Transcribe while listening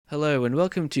Hello and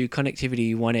welcome to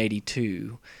Connectivity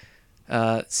 182.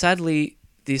 Sadly,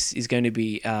 this is going to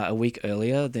be a week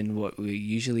earlier than what we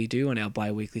usually do on our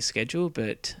bi-weekly schedule,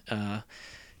 but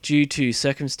due to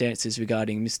circumstances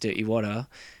regarding Mr. Iwata,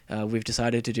 we've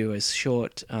decided to do a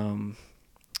short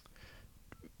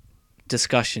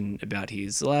discussion about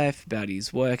his life, about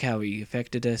his work, how he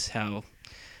affected us, how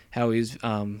he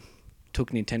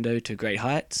took Nintendo to great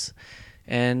heights.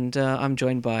 And I'm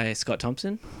joined by Scott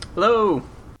Thompson. Hello.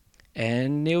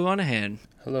 And Neal Ronahan.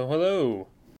 Hello, hello.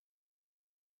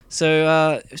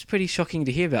 So it was pretty shocking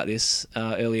to hear about this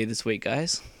earlier this week,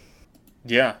 guys.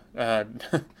 Yeah, I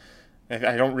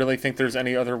don't really think there's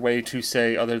any other way to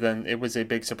say other than it was a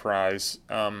big surprise.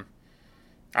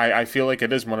 I feel like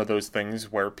it is one of those things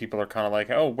where people are kind of like,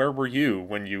 oh, where were you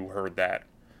when you heard that?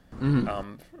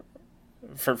 Mm-hmm.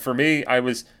 For me, I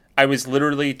was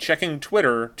literally checking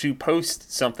Twitter to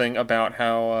post something about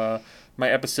how my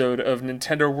episode of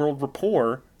Nintendo World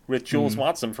Rapport with Jules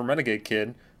Watson from Renegade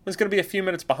Kid was going to be a few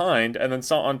minutes behind, and then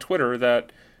saw on Twitter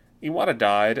that Iwata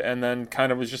died, and then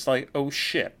kind of was just like, oh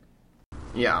shit.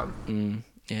 Yeah.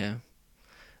 Yeah.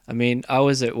 I mean, I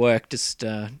was at work just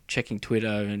checking Twitter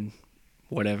and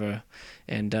whatever,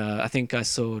 and I think I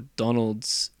saw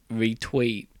Donald's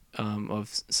retweet of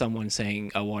someone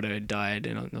saying Iwata had died,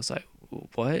 and I was like,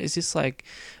 what? Is this like...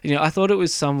 I thought it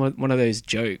was one of those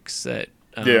jokes that...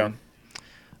 Yeah.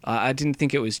 I didn't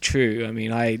think it was true. I mean,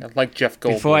 Like Jeff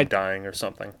Goldblum dying or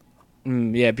something.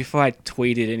 Before I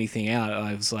tweeted anything out,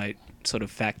 I was like sort of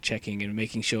fact checking and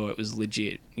making sure it was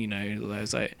legit. I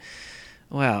was like,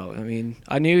 wow. I mean,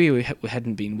 I knew he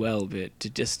hadn't been well, but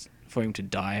for him to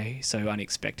die so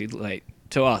unexpected, like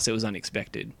to us, it was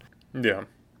unexpected. Yeah,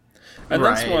 and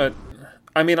Right. that's what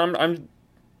I mean. I'm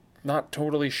not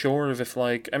totally sure if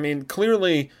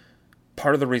clearly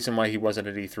part of the reason why he wasn't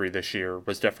at E3 this year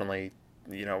was definitely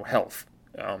health.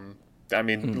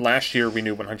 Last year we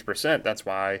knew 100% that's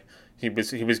why he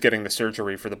was getting the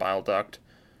surgery for the bile duct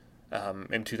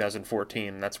in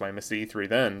 2014. That's why I missed the E3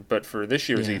 then. But for this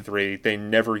year's E3, they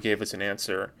never gave us an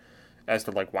answer as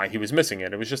to like why he was missing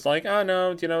it. It was just like, oh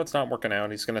no, it's not working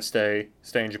out. He's gonna stay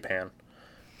in Japan.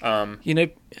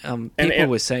 People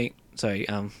were saying, sorry.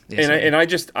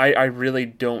 I really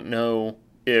don't know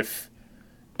if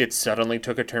it suddenly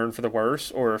took a turn for the worse,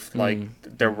 or if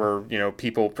there were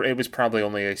people. It was probably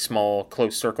only a small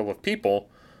close circle of people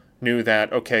knew that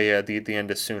the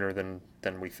end is sooner than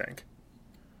we think.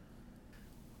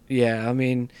 Yeah, I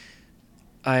mean,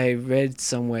 I read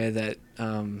somewhere that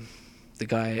the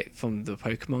guy from the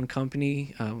Pokemon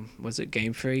company, was it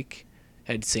Game Freak,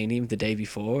 had seen him the day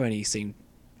before and he seemed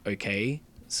okay.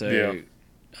 So,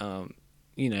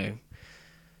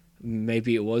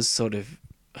 maybe it was sort of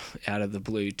out of the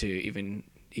blue to even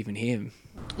him.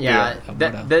 Yeah.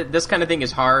 This kind of thing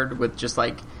is hard with just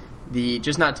like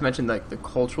just not to mention like the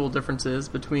cultural differences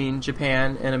between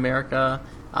Japan and America.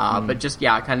 But just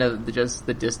kind of just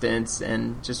the distance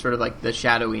and just sort of like the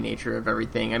shadowy nature of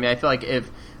everything. I mean, I feel like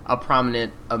if a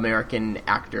prominent American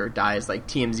actor dies, like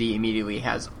TMZ immediately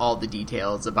has all the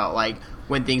details about like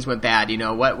when things went bad,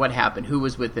 what happened, who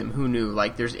was with him, who knew,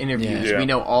 like there's interviews. Yeah. We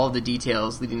know all the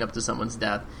details leading up to someone's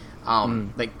death,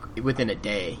 like within a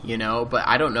day, but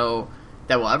I don't know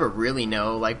that we'll ever really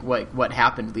know like what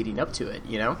happened leading up to it,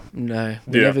 No,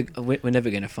 we're never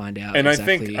going to find out. And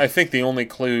exactly. I think the only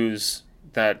clues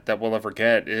that we'll ever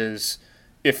get is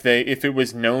if it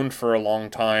was known for a long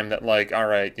time that like, all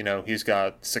right, he's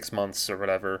got 6 months or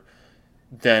whatever,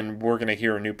 then we're going to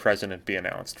hear a new president be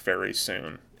announced very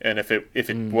soon. And if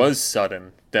it was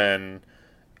sudden, then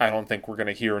I don't think we're going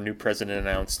to hear a new president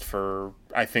announced for,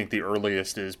 I think the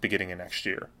earliest is beginning of next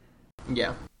year.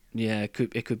 Yeah. Yeah, it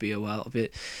could be a while, but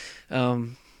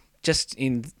just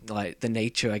in like the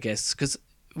nature, I guess, because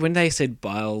when they said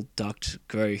bile duct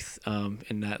growth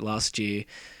in that last year,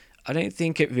 I don't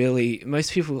think it really,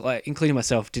 most people, like including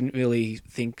myself, didn't really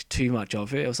think too much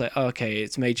of it. It was like, oh, okay,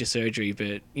 it's major surgery,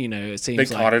 but it seems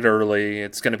they caught it early.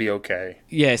 It's going to be okay.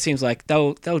 Yeah, it seems like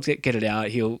they'll get it out.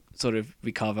 He'll sort of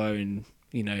recover and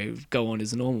go on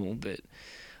as normal. But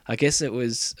I guess it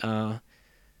was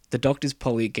the doctors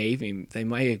probably they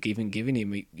may have even given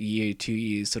him a year, 2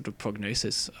 years sort of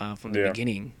prognosis from the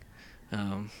beginning.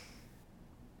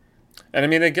 And I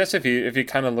mean, I guess if you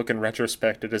kind of look in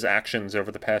retrospect at his actions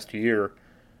over the past year,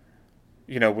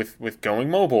 with going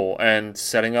mobile and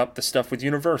setting up the stuff with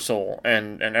Universal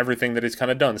and everything that he's kind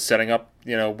of done, setting up,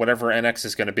 whatever NX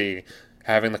is going to be,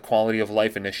 having the quality of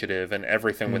life initiative and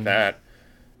everything with that.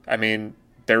 I mean,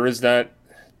 there is that,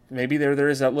 maybe there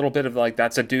is that little bit of like,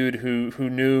 that's a dude who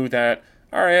knew that,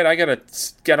 all right, I gotta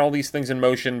get all these things in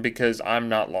motion because I'm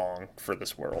not long for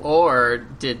this world. Or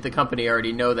did the company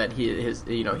already know that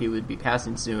he would be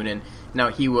passing soon, and now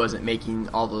he wasn't making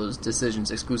all those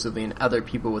decisions exclusively, and other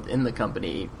people within the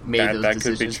company made those That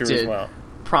could be decisions true as to well.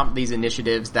 prompt these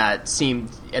initiatives that seemed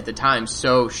at the time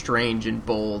so strange and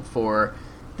bold for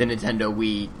the Nintendo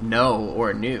we know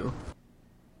or knew.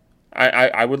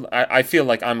 I feel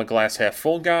like I'm a glass half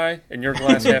full guy and you're a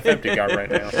glass half empty guy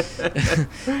right now.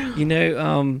 You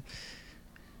know,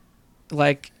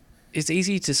 like it's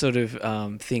easy to sort of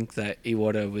think that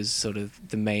Iwata was sort of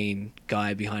the main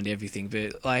guy behind everything,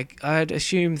 but like I'd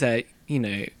assume that, you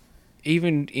know,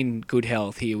 even in good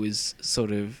health, he was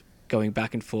sort of going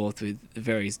back and forth with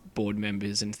various board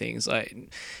members and things. Like,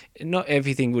 not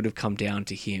everything would have come down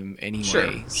to him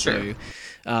anyway. Sure.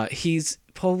 So, he's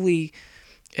probably.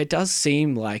 It does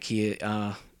seem like he,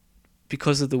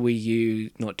 because of the Wii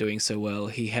U not doing so well,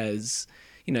 he has,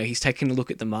 you know, he's taken a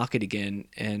look at the market again,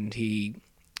 and he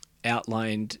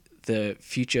outlined the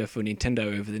future for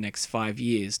Nintendo over the next 5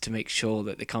 years to make sure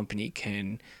that the company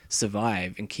can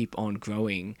survive and keep on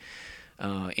growing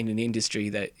in an industry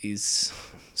that is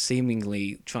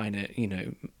seemingly trying to, you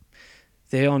know,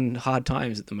 they're on hard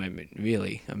times at the moment,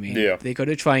 really. I mean, Yeah. they got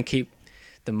to try and keep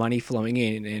the money flowing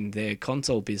in, and their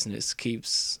console business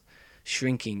keeps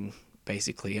shrinking,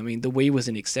 basically. I mean, the Wii was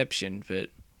an exception, but...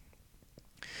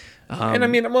 And I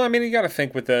mean, you got to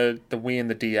think with the Wii and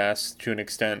the DS to an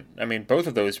extent. I mean, both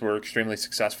of those were extremely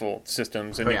successful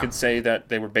systems, and you could say that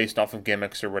they were based off of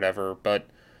gimmicks or whatever, but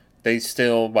they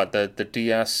still, the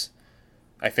DS,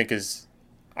 I think, is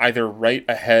either right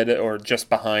ahead or just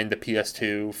behind the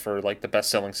PS2 for like the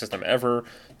best-selling system ever.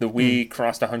 The Wii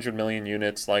crossed 100 million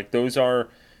units. Like, those are,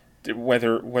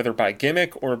 whether by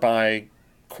gimmick or by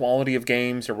quality of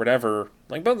games or whatever,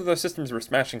 like, both of those systems were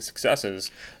smashing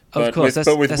successes. Of course,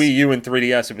 but with Wii U and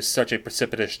 3DS, it was such a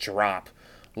precipitous drop.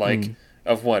 Like,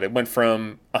 of what? It went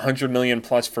from 100 million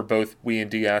plus for both Wii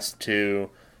and DS to,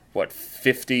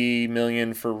 50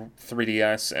 million for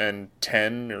 3DS and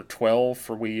 10 or 12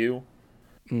 for Wii U?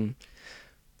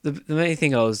 The main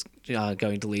thing I was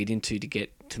going to lead into to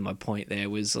get to my point there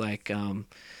was like,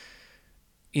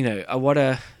 you know,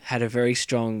 Iwata had a very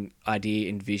strong idea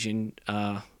and vision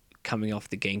coming off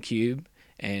the GameCube,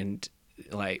 and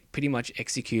like pretty much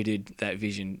executed that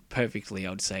vision perfectly, I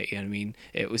would say. I mean,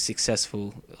 it was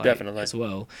successful, like, Definitely, as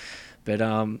well. But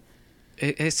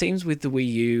it seems with the Wii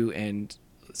U and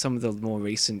some of the more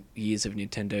recent years of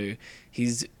Nintendo,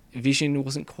 his vision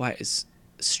wasn't quite as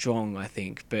strong, I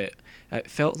think, but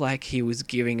it felt like he was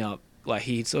gearing up, like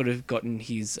he'd sort of gotten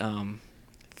his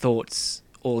thoughts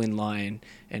all in line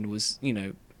and was, you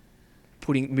know,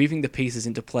 moving the pieces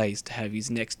into place to have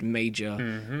his next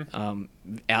major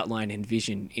outline and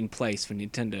vision in place for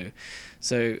Nintendo.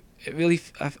 So I really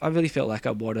felt like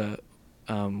Iwata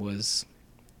was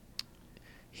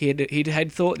he'd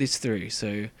had thought this through.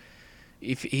 So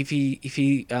if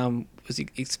he was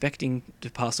expecting to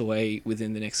pass away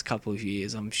within the next couple of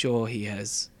years, I'm sure he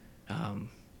has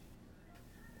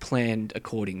planned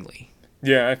accordingly.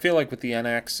 Yeah, I feel like with the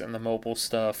NX and the mobile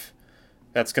stuff,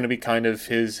 that's going to be kind of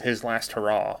his last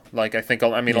hurrah. Like, I think,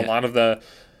 I mean, Yeah.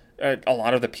 a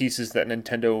lot of the pieces that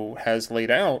Nintendo has laid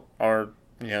out are,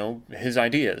 you know, his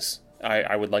ideas.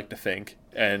 I would like to think,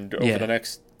 and over the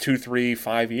next 2, 3,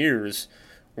 5 years,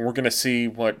 we're going to see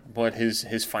what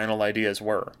his final ideas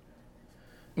were.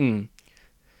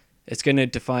 It's going to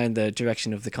define the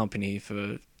direction of the company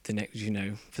for the next, you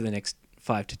know, for the next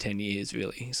 5 to 10 years,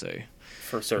 really. So,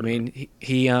 For certain. I mean,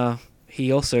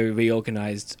 he also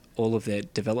reorganized all of their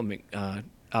development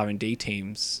R&D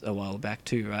teams a while back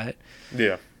too, right?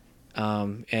 Yeah.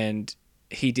 And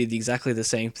he did exactly the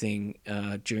same thing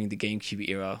during the GameCube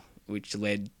era, which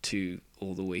led to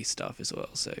all the Wii stuff as well.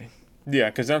 So yeah,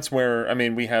 because that's where, I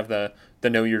mean, we have the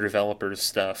Know Your Developers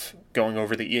stuff going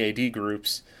over the EAD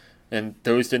groups, and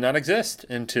those did not exist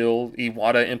until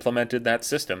Iwata implemented that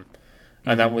system.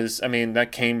 And that was, I mean,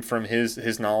 that came from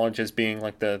his knowledge as being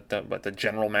like the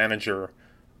general manager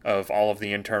of all of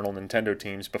the internal Nintendo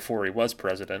teams before he was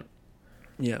president.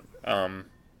 yeah,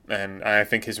 And I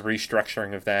think his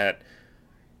restructuring of that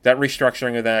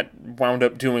wound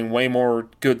up doing way more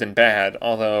good than bad.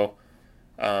 Although,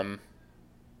 I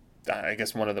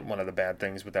guess one of the bad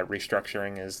things with that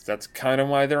restructuring is that's kind of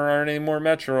why there aren't any more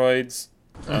Metroids,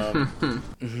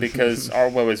 because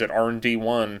what was it, R&D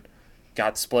 1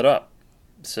 got split up.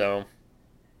 So,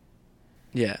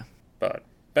 yeah. but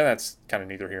that's kind of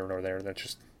neither here nor there. That's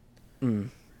just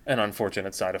an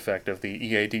unfortunate side effect of the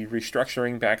EAD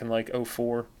restructuring back in like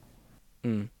 2004.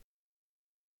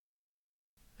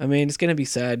 I mean, it's going to be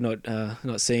sad not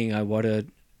seeing Iwata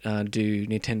do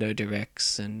Nintendo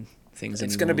Directs and things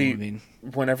It's anymore. going to be I mean,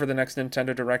 whenever the next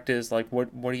Nintendo Direct is. Like, what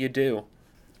do you do?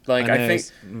 Like, I I know.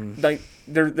 think, like,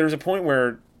 there's a point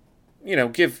where,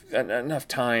 give enough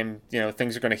time,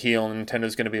 things are going to heal and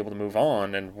Nintendo's going to be able to move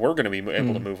on and we're going to be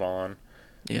able to move on.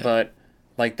 Yeah. But,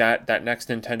 like, that next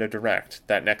Nintendo Direct,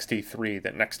 that next E3,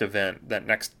 that next event, that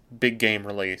next big game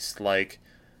release, like,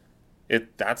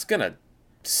 that's going to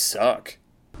suck.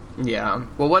 Yeah.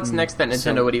 Well, what's next that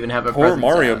Nintendo would even have a Poor presence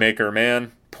Mario at? Maker,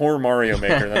 man. Poor Mario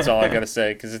Maker. That's all I got to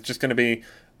say, because it's just going to be a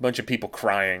bunch of people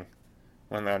crying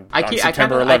on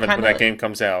September 11th when that game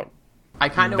comes out. I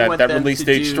kind of want that them release to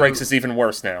date do, strikes is even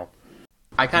worse now.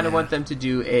 I kind of want them to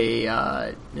do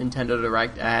a Nintendo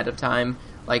Direct ahead of time,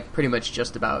 like pretty much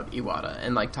just about Iwata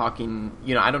and like talking.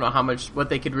 I don't know what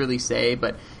they could really say,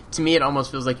 but to me, it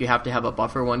almost feels like you have to have a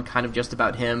buffer one, kind of just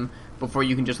about him, before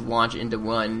you can just launch into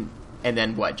one. And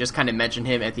then just kind of mention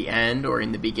him at the end or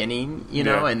in the beginning,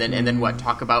 Yeah. and then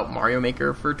talk about Mario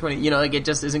Maker for 20, like it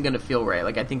just isn't going to feel right.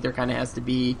 Like I think there kind of has to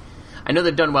be. I know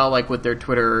they've done well, like with their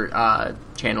Twitter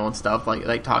channel and stuff,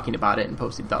 like talking about it and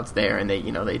posting thoughts there. And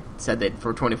they said that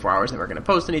for 24 hours they weren't going to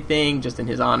post anything, just in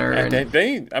his honor. And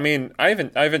I mean, I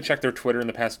haven't checked their Twitter in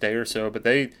the past day or so, but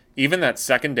even that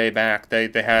second day back, they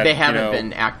haven't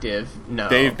been active. No,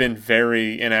 they've been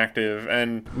very inactive,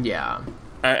 and yeah.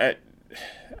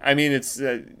 I mean, it's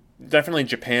definitely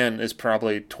Japan is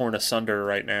probably torn asunder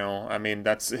right now. I mean,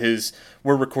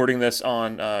 we're recording this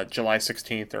on July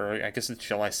 16th, or I guess it's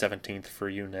July 17th for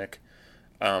you, Nick.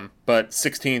 But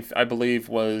 16th, I believe,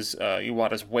 was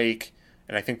Iwata's wake,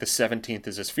 and I think the 17th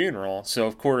is his funeral. So,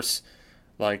 of course,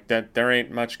 like that, there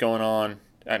ain't much going on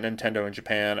at Nintendo in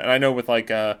Japan. And I know with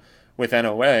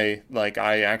NOA, like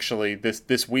I actually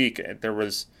this week they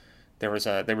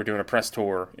were doing a press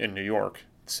tour in New York.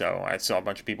 So I saw a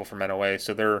bunch of people from NOA.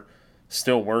 So they're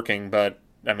still working, but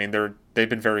I mean they've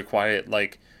been very quiet.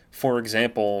 Like, for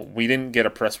example, we didn't get a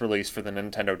press release for the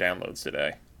Nintendo downloads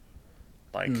today.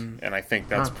 Like, and I think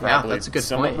that's probably that's a good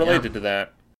somewhat point, related to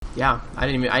that. Yeah, I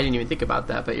didn't even think about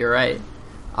that, but you're right.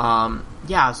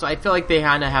 Yeah, so I feel like they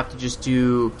kind of have to just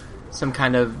do some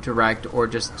kind of direct or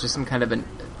just some kind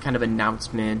of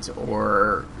announcement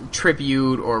or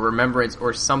tribute or remembrance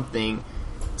or something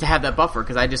to have that buffer,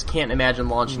 because I just can't imagine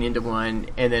launching into one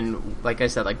and then, like I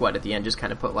said, like what at the end just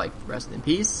kind of put like rest in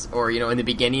peace, or in the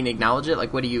beginning acknowledge it.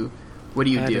 Like what do you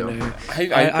do?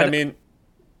 I mean,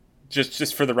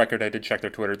 just for the record, I did check their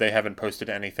Twitter. They haven't posted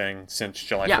anything since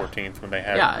July 14th when they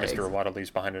had Mr. Iwata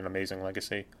leaves behind an amazing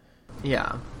legacy.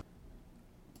 Yeah.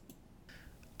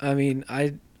 I mean,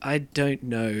 I don't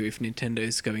know if Nintendo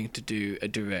is going to do a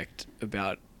direct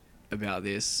about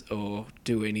this or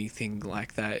do anything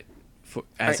like that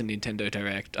as a Nintendo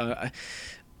Direct. I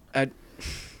don't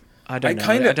know.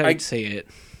 I don't see it.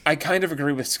 I kind of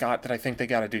agree with Scott that I think they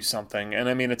got to do something, and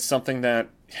I mean it's something that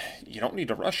you don't need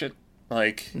to rush it.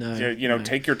 Like, no.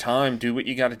 Take your time, do what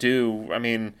you got to do. I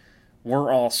mean,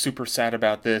 we're all super sad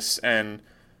about this, and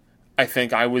I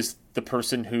think I was the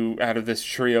person who, out of this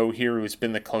trio here, who's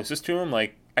been the closest to him.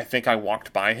 Like, I think I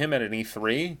walked by him at an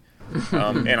E3,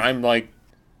 and I'm like,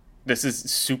 this is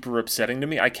super upsetting to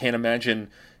me. I can't imagine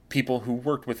people who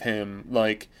worked with him,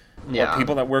 like, or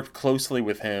people that worked closely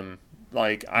with him.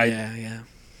 Like,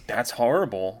 that's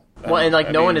horrible. Well, and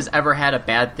like no one has ever had a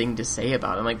bad thing to say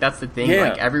about him. Like that's the thing. Yeah.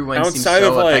 Like everyone outside seems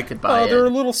so of affected by it. They're a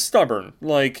little stubborn.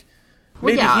 Like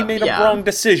maybe he made a wrong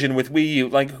decision with Wii U.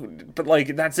 Like, but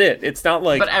like that's it. It's not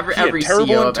like. But every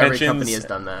CEO of every company has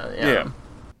done that. Yeah.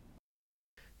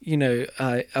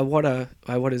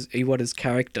 Iwata's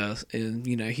character,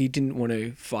 he didn't want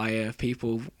to fire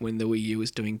people when the Wii U was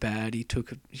doing bad. He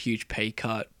took a huge pay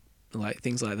cut, like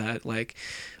things like that. Like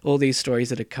all these stories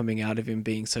that are coming out of him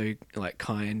being so like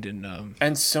kind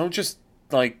and so just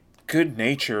like good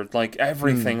natured, like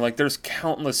everything. Like there's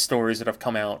countless stories that have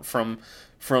come out from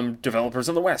developers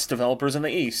in the West, developers in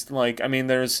the East. Like I mean,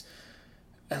 there's.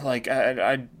 Like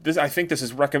I think this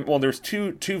is there's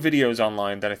two videos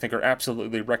online that I think are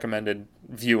absolutely recommended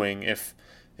viewing if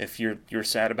you're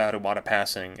sad about Iwata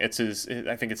passing. I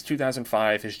think it's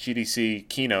 2005, his GDC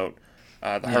keynote,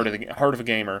 the Heart of a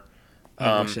Gamer.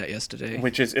 I watched that yesterday.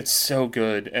 It's so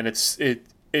good, and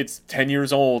it's 10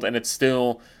 years old, and it's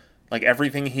still like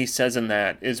everything he says in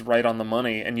that is right on the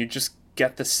money, and you just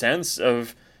get the sense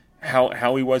of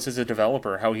how he was as a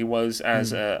developer, how he was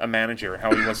as a manager,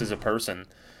 how he was as a person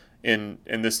in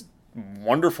this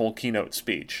wonderful keynote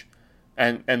speech.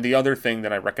 And the other thing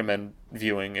that I recommend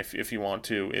viewing if you want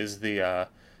to is the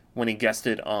when he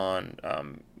guested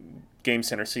on Game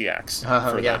Center CX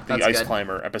for the Ice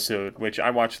Climber episode, which I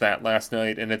watched that last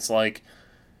night, and it's like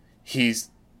he's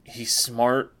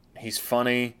smart, he's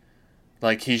funny,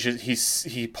 Like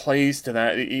he plays to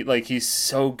that. Like he's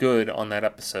so good on that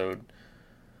episode.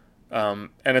 And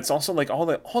it's also like all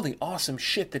the awesome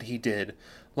shit that he did.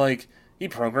 Like he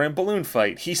programmed Balloon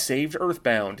Fight. He saved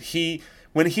Earthbound.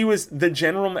 When he was the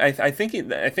general, I think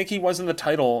he was in the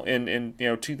title in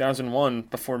 2001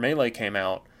 before Melee came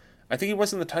out. I think he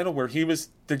was in the title where he was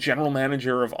the general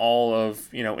manager of all of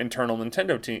internal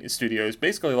Nintendo studios,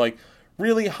 basically like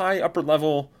really high upper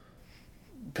level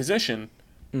position.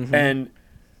 Mm-hmm. And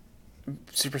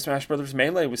Super Smash Bros.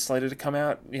 Melee was slated to come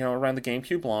out, around the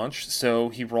GameCube launch, so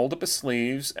he rolled up his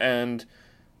sleeves and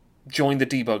joined the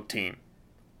debug team.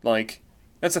 Like,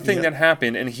 that's a thing that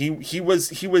happened, and he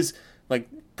was like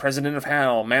president of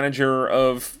HAL, manager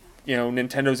of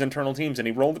Nintendo's internal teams, and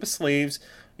he rolled up his sleeves,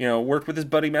 worked with his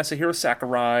buddy Masahiro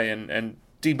Sakurai and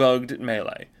debugged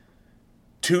Melee.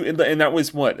 And that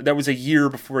was that was a year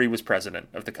before he was president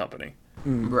of the company.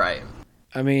 Right.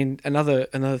 I mean, another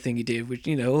thing he did, which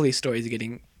all these stories are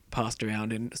getting passed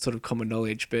around in sort of common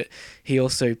knowledge, but he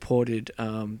also ported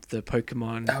the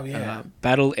Pokemon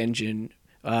battle engine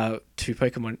to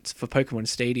Pokemon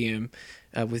Stadium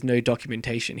with no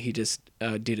documentation. He just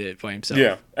did it by himself.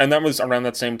 Yeah, and that was around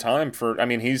that same time.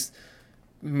 He's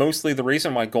mostly the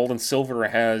reason why Gold and Silver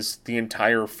has the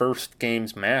entire first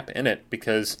game's map in it,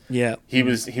 because he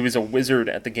was a wizard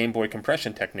at the Game Boy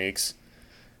compression techniques.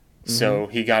 So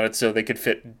he got it so they could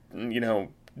fit,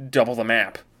 double the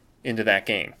map into that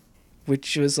game.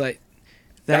 Which was like...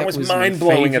 That was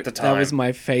mind-blowing at the time. That was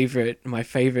my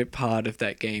favorite part of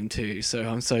that game too, so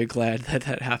I'm so glad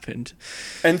that happened.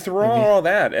 And through all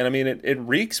that, and I mean, it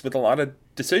reeks with a lot of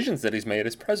decisions that he's made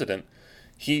as president.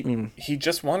 He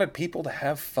just wanted people to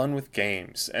have fun with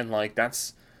games, and like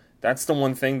that's the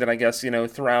one thing that I guess,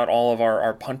 throughout all of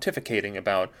our pontificating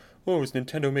about, is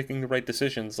Nintendo making the right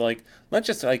decisions? Like, let's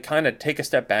just like kind of take a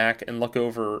step back and look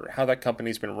over how that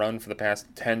company's been run for the past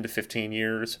 10 to 15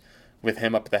 years with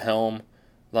him up at the helm.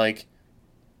 Like,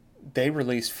 they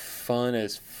release fun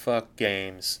as fuck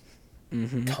games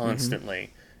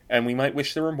constantly. And we might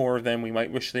wish there were more of them. We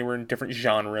might wish they were in different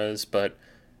genres, but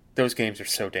those games are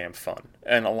so damn fun.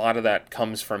 And a lot of that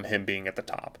comes from him being at the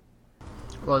top.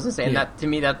 Well, I was saying that to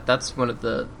me, that's one of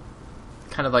the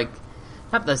kind of like,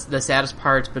 not the saddest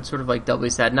parts, but sort of like doubly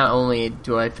sad. Not only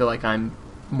do I feel like I'm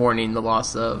mourning the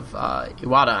loss of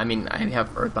Iwata, I mean, I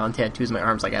have Earthbound tattoos on my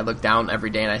arms. Like, I look down every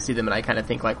day and I see them and I kind of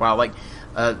think like, wow, like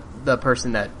the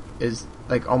person that is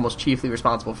like almost chiefly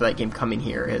responsible for that game coming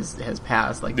here has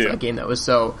passed. Like, it's a game that was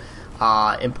so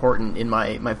important in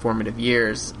my formative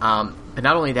years. But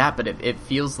not only that, but it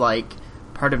feels like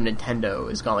part of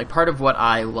Nintendo is gone. Like, part of what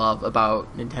I love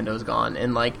about Nintendo is gone.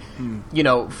 And like,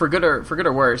 for good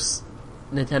or worse,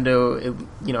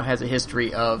 Nintendo, has a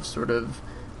history of sort of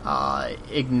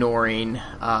ignoring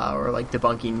or like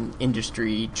debunking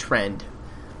industry trend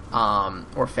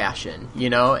or fashion.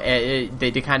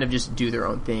 They kind of just do their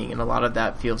own thing, and a lot of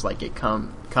that feels like it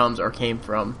comes or came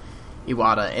from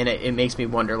Iwata, and it makes me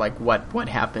wonder like what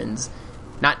happens.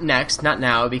 Not next, not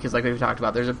now, because like we've talked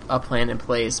about, there's a plan in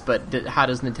place, but how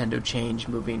does Nintendo change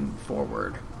moving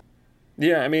forward?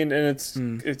 Yeah, I mean, and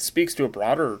it speaks to a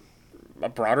broader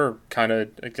kind of,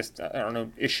 I guess, I don't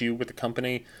know, issue with the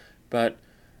company. But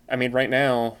I mean, right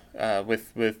now,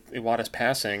 with Iwata's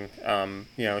passing,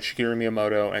 Shigeru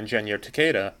Miyamoto and Genyo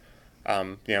Takeda,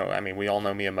 I mean, we all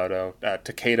know Miyamoto.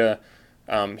 Takeda,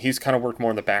 he's kind of worked more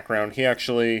in the background. He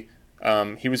actually,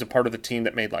 he was a part of the team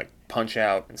that made like Punch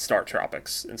Out and Star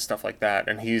Tropics and stuff like that.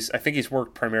 And I think he's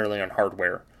worked primarily on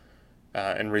hardware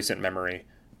in recent memory.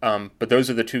 But those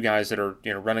are the two guys that are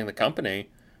running the company.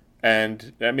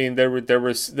 And I mean, there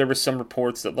was some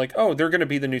reports that like, they're going to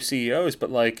be the new CEOs, but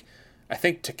like, I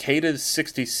think Takeda's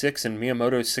 66 and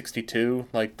Miyamoto's 62.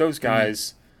 Like, those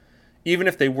guys, even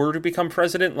if they were to become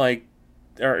president, like,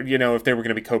 or if they were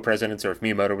going to be co-presidents, or if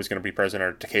Miyamoto was going to be president,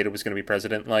 or Takeda was going to be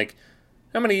president, like,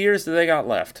 how many years do they got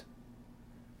left?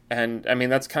 And I mean,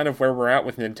 that's kind of where we're at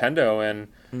with Nintendo,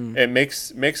 and it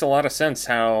makes a lot of sense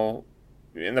how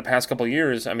in the past couple of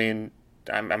years, I mean,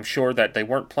 I'm sure that they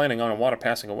weren't planning on Iwata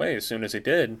passing away as soon as he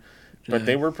did, but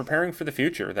they were preparing for the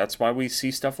future. That's why we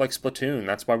see stuff like Splatoon.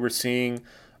 That's why we're seeing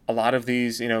a lot of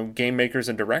these, game makers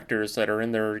and directors that are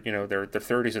in their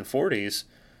 30s and 40s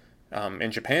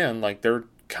in Japan. Like, they're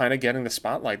kind of getting the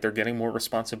spotlight. They're getting more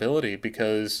responsibility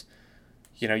because,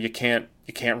 you can't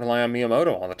rely on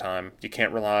Miyamoto all the time. You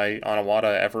can't rely on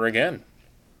Iwata ever again.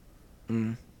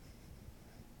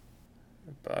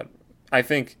 But I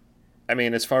think, I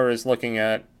mean, as far as looking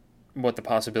at what the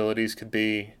possibilities could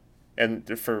be,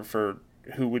 and for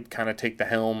who would kind of take the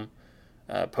helm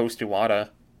post Iwata,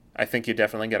 I think you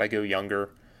definitely got to go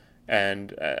younger.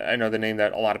 And I know the name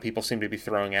that a lot of people seem to be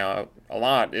throwing out a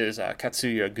lot is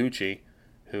Katsuya Gucci,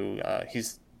 who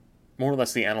he's more or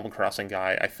less the Animal Crossing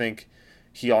guy. I think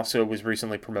he also was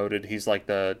recently promoted. He's like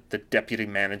the deputy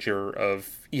manager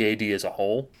of EAD as a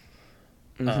whole.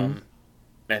 Mm-hmm. Um,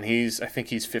 and I think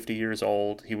he's 50 years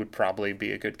old. He would probably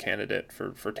be a good candidate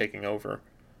for taking over.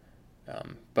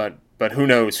 But who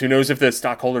knows? Who knows if the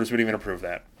stockholders would even approve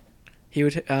that? He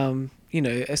would,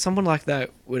 someone like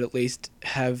that would at least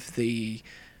have the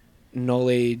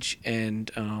knowledge and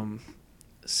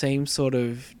same sort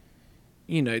of,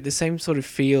 the same sort of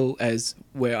feel as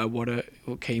where Iwata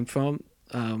came from,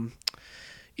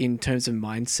 in terms of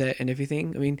mindset and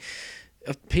everything. I mean,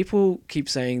 people keep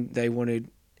saying they wanted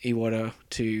Iwata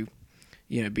to,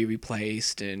 be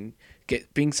replaced and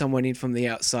bring someone in from the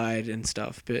outside and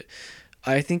stuff, but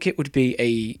I think it would be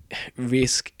a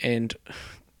risk, and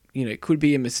it could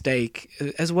be a mistake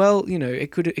as well.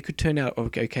 It could turn out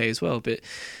okay as well, but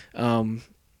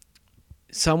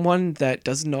someone that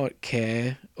does not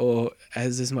care or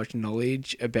has as much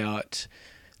knowledge about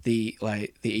the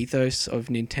ethos of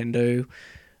Nintendo,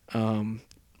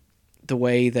 the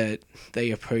way that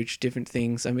they approach different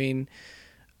things. I mean,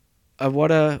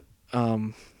 Iwata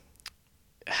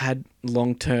had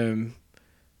the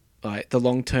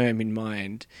long term in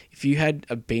mind. If you had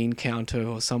a bean counter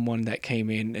or someone that came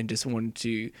in and just wanted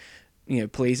to,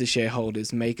 please the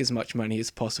shareholders, make as much money as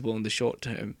possible in the short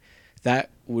term, that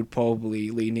would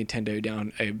probably lead Nintendo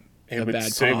down a bad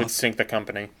path. It would sink the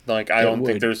company. Like I It don't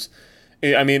think would. there's.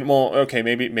 I mean, well, okay,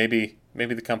 maybe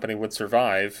the company would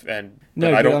survive, but No,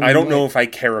 but I I mean, don't know like, if I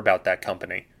care about that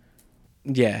company.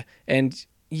 yeah, and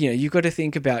you've got to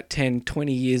think about 10,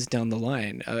 20 years down the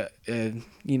line. I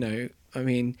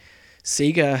mean,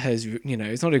 Sega has,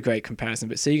 it's not a great comparison,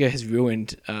 but Sega has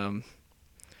ruined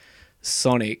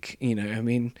Sonic. I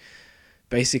mean,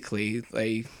 basically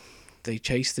they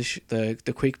chase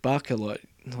the quick buck a lot.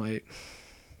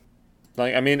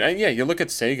 Like I mean, yeah, you look at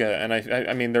Sega, and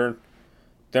I mean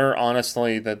they're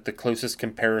honestly the closest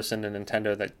comparison to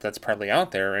Nintendo that's probably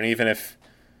out there, and even if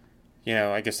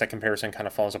I guess that comparison kind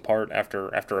of falls apart after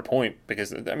a point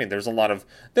because I mean there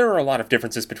are a lot of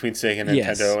differences between Sega and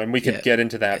Yes, Nintendo, and we yeah, could get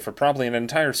into that for probably an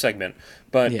entire segment.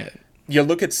 But yeah. you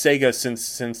look at Sega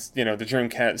since the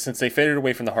Dreamcast, since they faded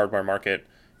away from the hardware market,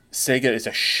 Sega is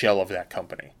a shell of that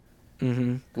company.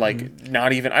 Mm-hmm. Like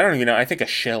not even I don't even know. I think a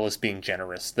shell is being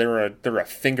generous. They're a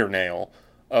fingernail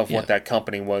of Yeah. what that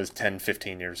company was 10,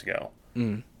 15 years ago.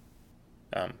 Mm.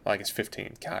 I guess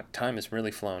 15. God, time has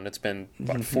really flown. It's been,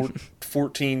 what,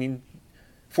 15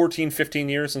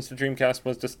 years since the Dreamcast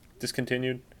was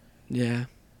discontinued. Yeah.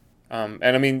 And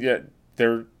I mean, yeah,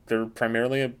 they're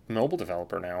primarily a mobile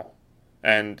developer now.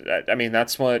 And I mean,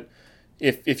 that's what,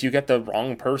 if you get the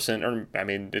wrong person, or I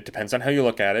mean, it depends on how you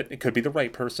look at it. It could be the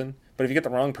right person. But if you get the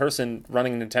wrong person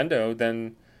running Nintendo,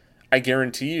 then I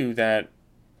guarantee you that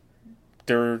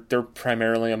they're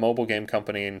primarily a mobile game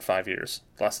company in 5 years,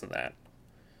 less than that.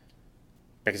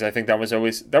 Because I think that was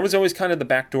always kind of the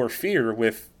backdoor fear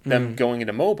with them going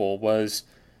into mobile was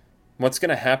what's going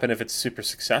to happen if it's super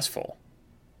successful?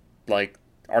 Like,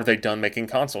 are they done making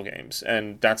console games?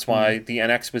 And that's why the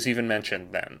NX was even mentioned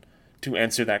then to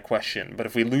answer that question. But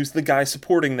if we lose the guy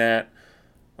supporting that,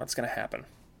 what's going to happen?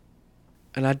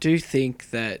 And I do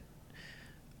think that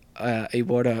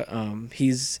Iwata,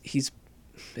 he's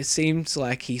it seems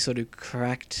like he sort of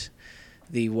cracked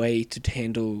the way to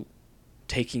handle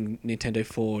taking Nintendo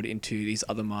forward into these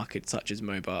other markets such as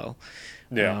mobile.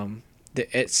 Yeah.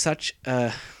 It's such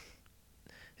a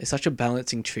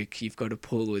balancing trick you've got to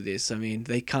pull with this. I mean,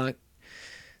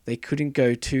 they couldn't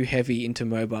go too heavy into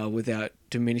mobile without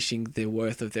diminishing the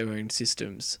worth of their own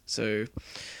systems. So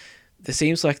it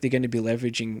seems like they're going to be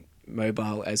leveraging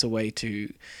mobile as a way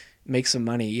to make some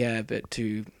money, yeah, but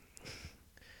to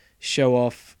show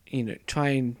off, try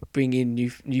and bring in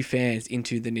new fans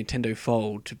into the Nintendo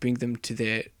fold to bring them to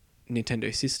their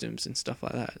Nintendo systems and stuff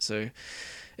like that. So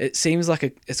it seems like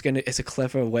it's a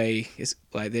clever way. It's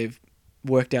like they've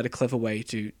worked out a clever way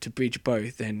to bridge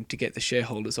both and to get the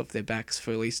shareholders off their backs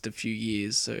for at least a few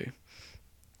years. So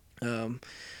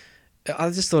I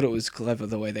just thought it was clever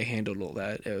the way they handled all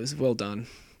that. It was well done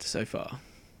so far.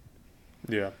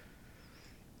 Yeah.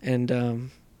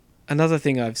 And another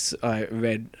thing I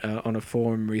read on a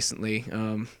forum recently,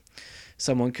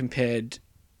 someone compared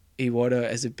Iwata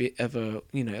as a bit of a,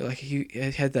 like he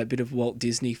had that bit of Walt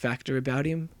Disney factor about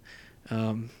him.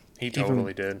 He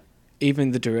totally did.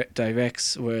 Even the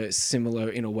directs were similar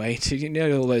in a way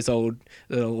to, all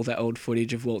that old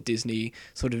footage of Walt Disney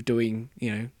sort of doing,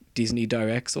 Disney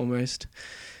directs almost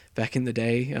back in the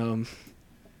day.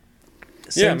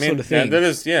 Yeah, I same sort mean, of thing. that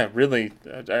is, yeah, really.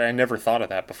 I never thought of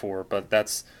that before, but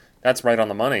that's right on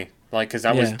the money. Like, because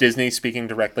that was Yeah, Disney speaking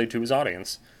directly to his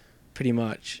audience. pretty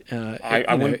much.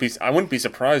 I wouldn't be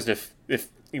surprised if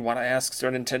Iwata asks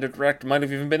or Nintendo Direct might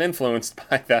have even been influenced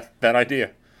by that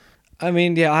idea. I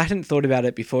mean, yeah, I hadn't thought about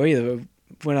it before either.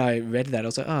 But when I read that, I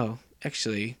was like, oh,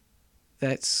 actually,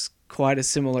 that's quite a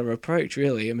similar approach,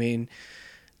 really. I mean,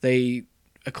 they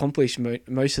accomplish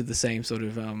most of the same sort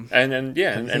of Yeah, type of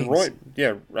and things. Roy,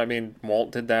 yeah, I mean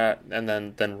Walt did that, and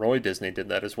then Roy Disney did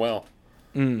that as well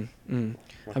Mm, mm.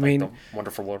 I with like the mean,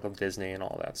 Wonderful World of Disney and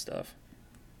all that stuff.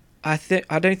 I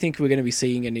don't think we're going to be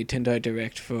seeing a Nintendo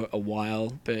Direct for a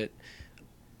while, but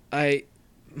I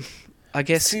I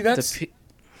guess See, that's the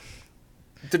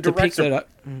the pick directs are that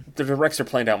the directs are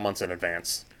planned out months in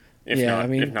advance. yeah, I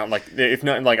mean, If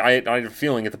not like I had a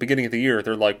feeling at the beginning of the year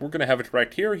they're like we're gonna have a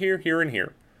direct here, here, here, and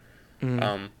here. mm,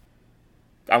 Um,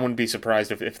 I wouldn't be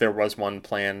surprised if there was one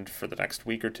planned for the next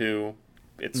week or two.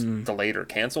 It's mm. delayed or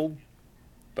canceled,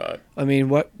 but I mean,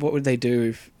 what would they do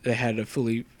if they had a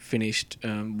fully finished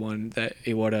one that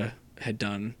Iwata had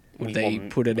done? Would we they will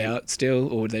put it we out still,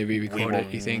 or would they we re-record will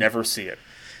it? You think? never see it.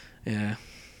 Yeah,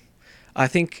 I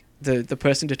think the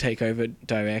person to take over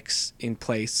directs in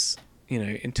place,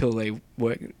 until they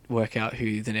work out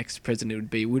who the next president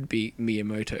would be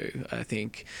Miyamoto. I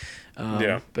think,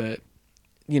 Yeah. but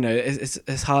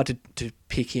it's hard to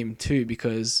pick him too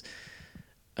because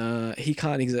he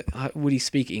can't. Would he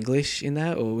speak English in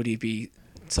that, or would he be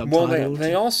Well, subtitled?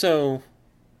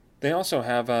 they also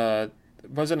have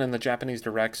wasn't in the Japanese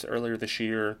directs earlier this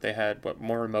year. They had what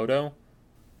Morimoto,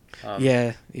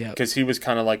 Yeah, yeah. because he was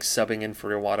kind of like subbing in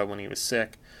for Iwata when he was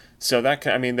sick. So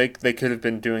I mean, they could have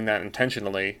been doing that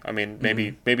intentionally. I mean,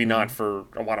 Mm, maybe not mm. for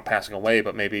Iwata passing away,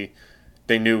 but maybe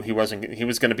they knew he was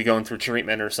going to be going through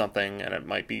treatment or something, and it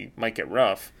might get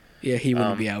rough. Yeah, he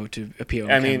wouldn't Um, be able to appear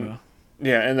on I mean, camera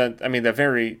yeah, and then I mean the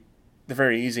very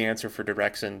easy answer for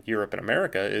directs in Europe and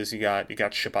America is you got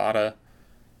Shibata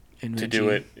in to do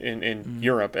Reggie. it in Mm.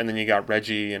 Europe, and then you got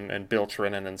Reggie and Bill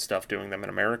Trinan and stuff doing them in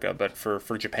America. But for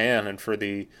Japan and for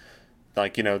the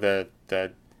like the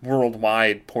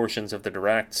worldwide portions of the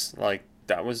directs, like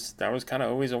that was kind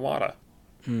of always Iwata.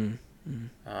 Mm. Mm.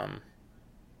 Um,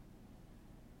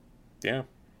 yeah,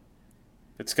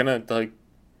 it's gonna like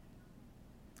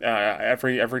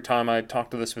every time I talk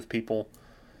to this with people,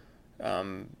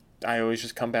 I always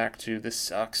just come back to this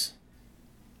sucks.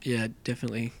 Yeah,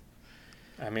 definitely.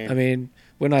 I I mean, mean,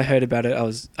 when I heard about it,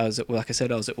 like I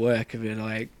said, I was at work, and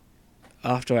like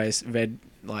after read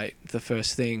like the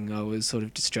first thing, I was sort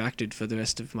of distracted for the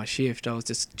rest of my shift. I was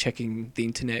just checking the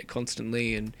internet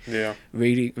constantly and yeah,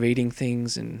 reading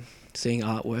things and seeing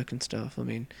artwork and stuff. I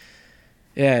mean,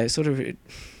 yeah, it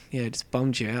just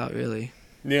bummed you out, really.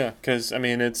 yeah, because I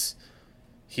mean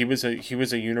he was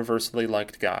a universally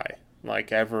liked guy.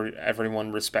 Like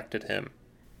everyone respected him,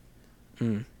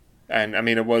 Mm. and I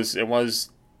mean it was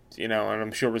and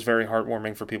I'm sure it was very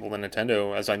heartwarming for people in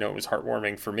Nintendo, as I know it was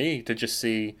heartwarming for me to just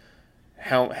see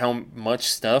how much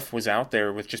stuff was out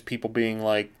there with just people being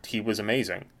like he was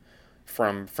amazing,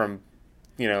 from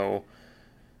you know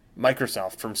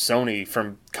Microsoft, from Sony,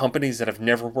 from companies that have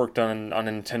never worked on a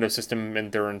Nintendo system in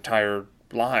their entire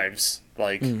lives,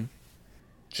 like Mm.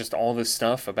 just all this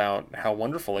stuff about how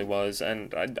wonderful he was,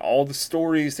 and all the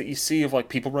stories that you see of like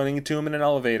people running into him in an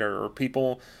elevator or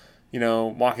people,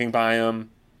 walking by him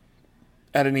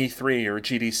at an E3 or a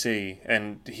GDC,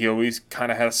 and he always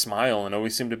kind of had a smile and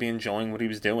always seemed to be enjoying what he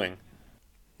was doing.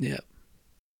 Yeah.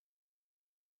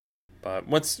 But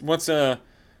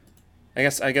I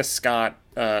guess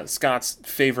Scott's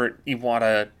favorite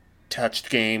Iwata touched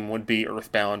game would be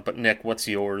Earthbound, but Nick, what's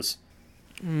yours?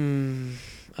 Mm.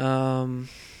 Um.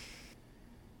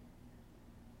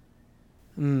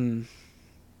 Hmm.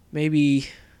 Maybe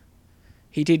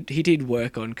he did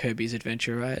work on Kirby's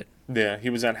Adventure, right? Yeah, he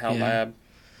was at HAL Yeah. Lab.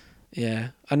 Yeah,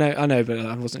 I know, but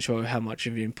I wasn't sure how much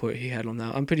of input he had on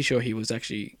that. I'm pretty sure he was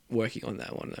actually working on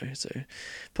that one though. So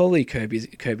probably Kirby's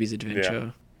Yeah.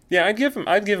 Adventure. Yeah, I'd give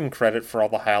him credit for all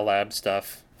the HAL Lab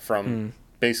stuff from Mm.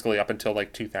 basically up until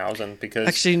like 2000 because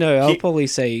Actually, no, I'll he probably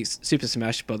say Super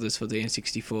Smash Brothers for the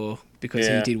N64 because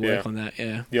he yeah, did yeah. work on that.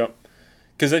 Yeah. Yep.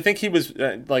 Because I think he was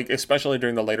like, especially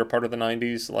during the later part of the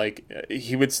 '90s, like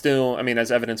he would still, I mean,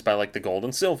 as evidenced by like the Gold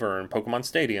and Silver and Pokemon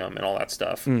Stadium and all that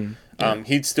stuff, Mm. Yeah.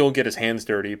 he'd still get his hands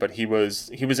dirty, but he was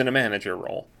in a manager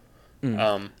role. Mm.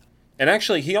 Um, and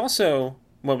actually, he also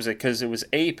what was it? Because it was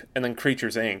Ape and then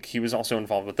Creatures Inc. He was also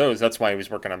involved with those. That's why he was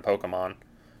working on Pokemon.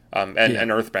 Yeah. And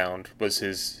Earthbound was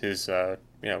his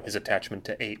attachment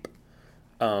to Ape.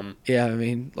 Yeah, I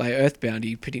mean, like Earthbound,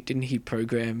 didn't he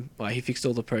program? Like he fixed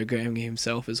all the programming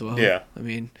himself as well. Yeah. I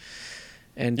mean,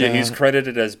 and Yeah, he's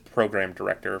credited as program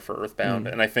director for Earthbound,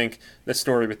 mm, and I think the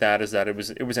story with that is that it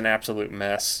was an absolute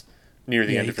mess near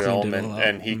the yeah, end he of cleaned it all development, up.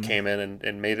 and he came in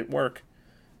and made it work.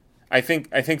 I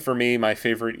think for me, my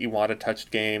favorite Iwata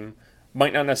touched game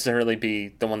might not necessarily be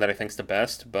the one that I think's the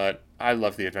best, but I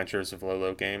love the Adventures of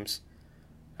Lolo games.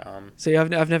 See,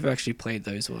 I've never actually played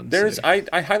those ones. There's So.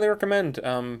 I highly recommend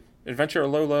Adventure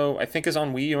of Lolo. I think is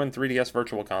on Wii U and 3DS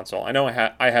Virtual Console. I know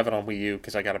I have it on Wii U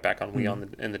because I got it back on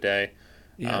Wii in the day.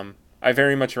 Yeah. I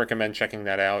very much recommend checking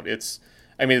that out. It's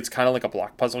kind of like a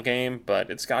block puzzle game, but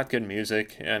it's got good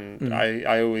music, and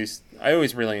I always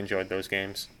really enjoyed those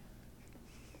games.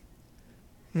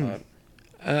 But,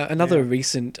 Another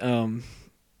recent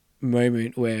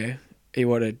moment where he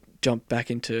wanted to jump back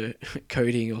into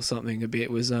coding or something a bit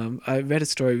was I read a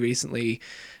story recently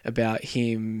about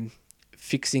him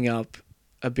fixing up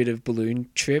a bit of Balloon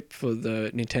Trip for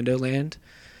the Nintendo Land.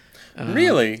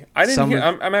 Really, I didn't hear.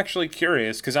 I'm actually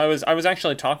curious because I was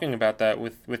actually talking about that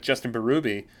with Justin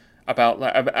Berube about.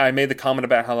 I made the comment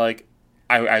about how like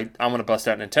I want to bust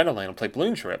out Nintendo Land and play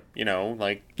Balloon Trip.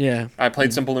 Yeah, I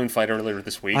played some Balloon Fight earlier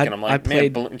this week, and I'm like,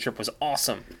 man, Balloon Trip was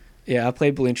awesome. Yeah, I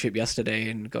played Balloon Trip yesterday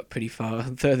and got pretty far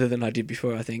further than I did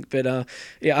before, I think. But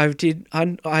yeah, I did.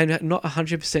 I'm not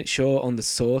 100% sure on the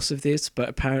source of this, but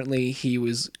apparently he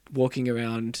was walking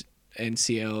around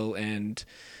NCL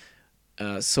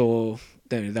and saw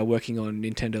they're working on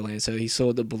Nintendo Land, so he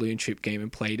saw the Balloon Trip game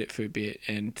and played it for a bit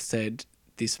and said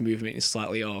this movement is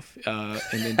slightly off, and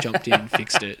then jumped in and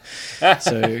fixed it.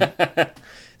 So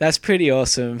that's pretty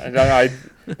awesome.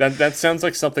 That sounds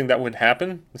like something that would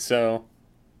happen. So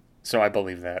I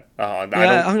believe that.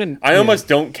 I almost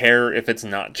don't care if it's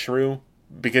not true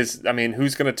because I mean,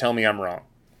 who's going to tell me I'm wrong?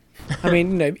 I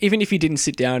mean, even if he didn't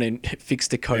sit down and fix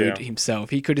the code himself,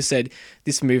 he could have said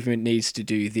this movement needs to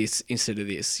do this instead of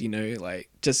this. Like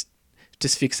just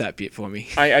fix that bit for me.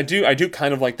 I do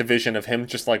kind of like the vision of him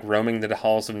just like roaming the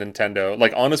halls of Nintendo,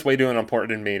 like on his way to an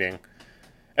important meeting,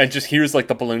 and just hears like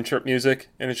the Balloon Trip music,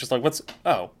 and it's just like, what's it?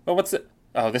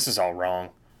 Oh, this is all wrong.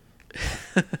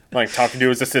 Like talking to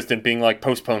his assistant, being like,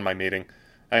 postpone my meeting.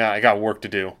 I got work to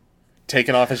do.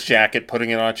 Taking off his jacket, putting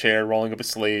it on a chair, rolling up his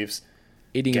sleeves.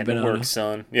 Eating a banana. Work,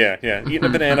 son. Yeah. Eating a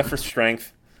banana for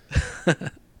strength.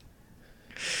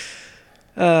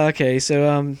 Okay,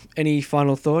 so any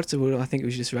final thoughts? I think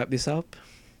we should just wrap this up.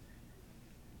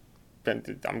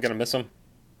 I'm gonna miss him.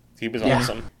 He was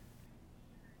awesome.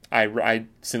 I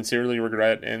sincerely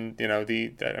regret, and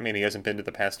he hasn't been to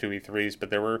the past two E3s, but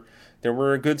there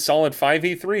were a good solid 5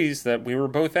 E3s that we were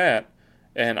both at,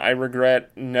 and I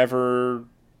regret never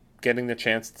getting the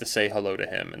chance to say hello to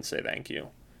him and say thank you.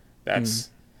 That's,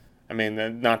 I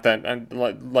mean, not that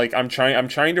I'm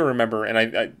trying to remember, and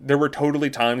I there were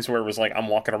totally times where it was like I'm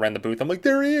walking around the booth, I'm like,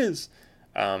 there he is,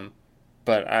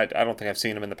 but I don't think I've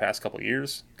seen him in the past couple of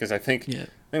years because I think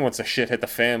once the shit hit the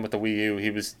fan with the Wii U, he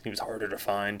was harder to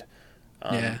find.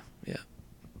 Yeah.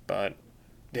 But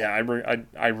yeah,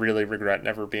 I really regret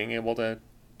never being able to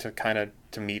kind of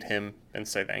to meet him and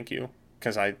say thank you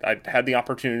because I had the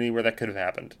opportunity where that could have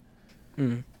happened.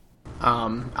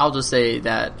 I'll just say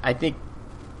that I think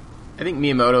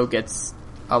Miyamoto gets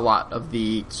a lot of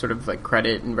the sort of like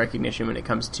credit and recognition when it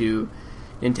comes to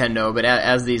Nintendo, but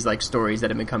as these like stories that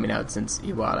have been coming out since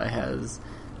Iwata has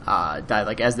died,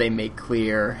 like as they make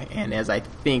clear, and as I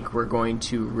think we're going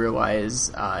to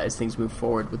realize as things move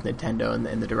forward with Nintendo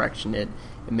and the direction it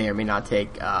may or may not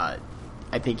take, I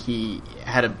think he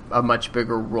had a much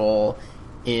bigger role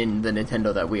in the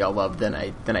Nintendo that we all love than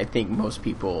I think most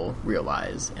people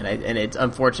realize, and it's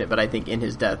unfortunate, but I think in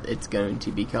his death it's going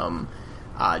to become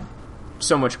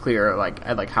so much clearer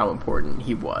like how important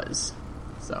he was.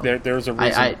 So there's a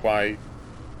reason why.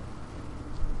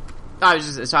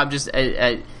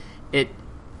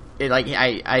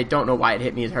 I don't know why it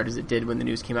hit me as hard as it did when the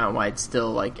news came out, and why it's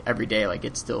still like every day, like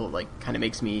it still like kind of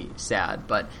makes me sad.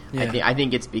 But I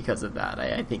think it's because of that.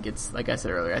 I think it's like I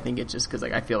said earlier. I think it's just because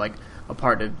like I feel like a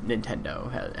part of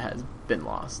Nintendo has been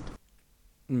lost.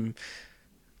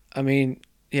 I mean,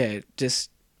 yeah,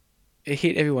 just it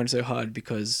hit everyone so hard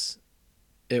because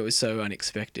it was so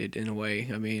unexpected in a way.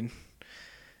 I mean,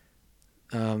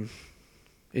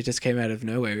 it just came out of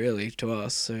nowhere, really, to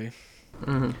us. So,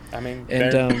 I mean,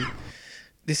 and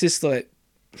this is like,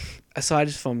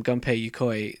 aside from Gunpei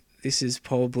Yokoi, this is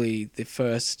probably the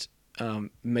first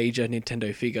major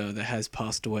Nintendo figure that has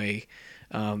passed away.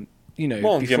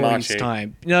 Before Yamachi. his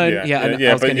time. But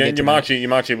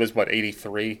Yamachi was what,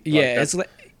 83?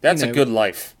 That's a good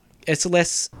life. it's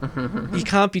less. You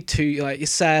can't be too like,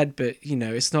 it's sad, but you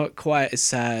know, it's not quite as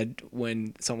sad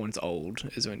when someone's old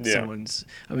as when someone's.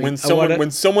 I mean, when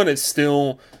someone is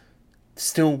still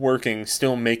working,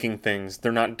 still making things,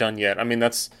 they're not done yet. I mean,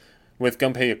 that's with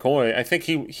Gunpei Yokoi. I think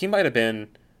he might have been.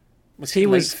 I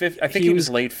think he was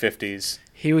late 50s.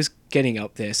 He was getting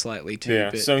up there slightly too.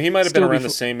 Yeah, but so he might have been around the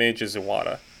same age as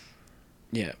Iwata.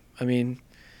 Yeah, I mean,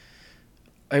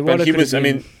 but he was. I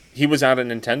mean, he was out at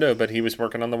Nintendo, but he was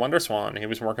working on the Wonder Swan. He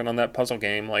was working on that puzzle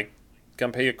game. Like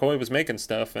Gunpei Yokoi was making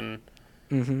stuff, and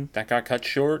that got cut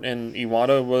short. And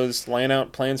Iwata was laying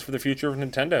out plans for the future of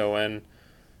Nintendo, and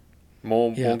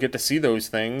we'll get to see those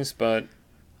things. But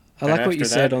I like what you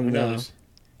said on the.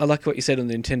 I like what you said on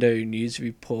the Nintendo news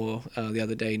report the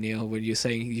other day, Neal, when you're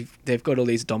saying they've got all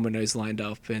these dominoes lined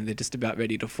up and they're just about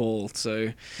ready to fall.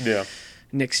 So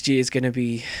next year is going to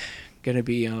be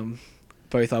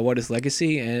both Iwata's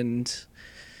legacy and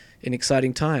an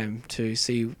exciting time to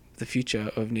see the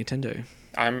future of Nintendo.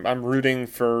 I'm rooting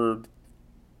for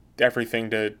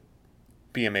everything to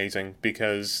be amazing,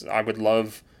 because I would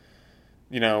love.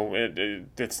 You know,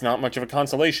 it's not much of a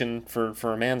consolation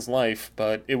for a man's life,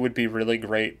 but it would be really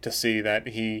great to see that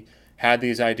he had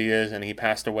these ideas and he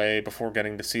passed away before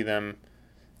getting to see them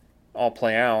all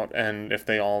play out, and if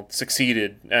they all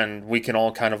succeeded, and we can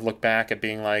all kind of look back at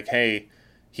being like, hey,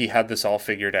 he had this all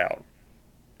figured out,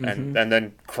 and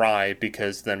then cry,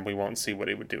 because then we won't see what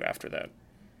he would do after that.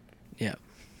 Yeah.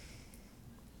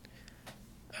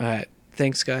 All right.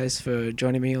 Thanks, guys, for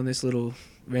joining me on this little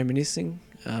reminiscing.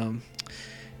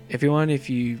 Everyone, if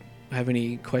you have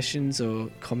any questions or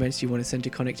comments you want to send to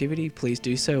Connectivity, please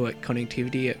do so at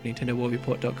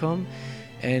connectivity@nintendoworldreport.com,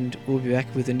 and we'll be back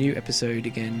with a new episode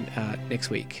again next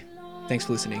week. Thanks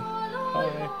for listening.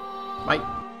 Bye.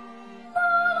 Bye.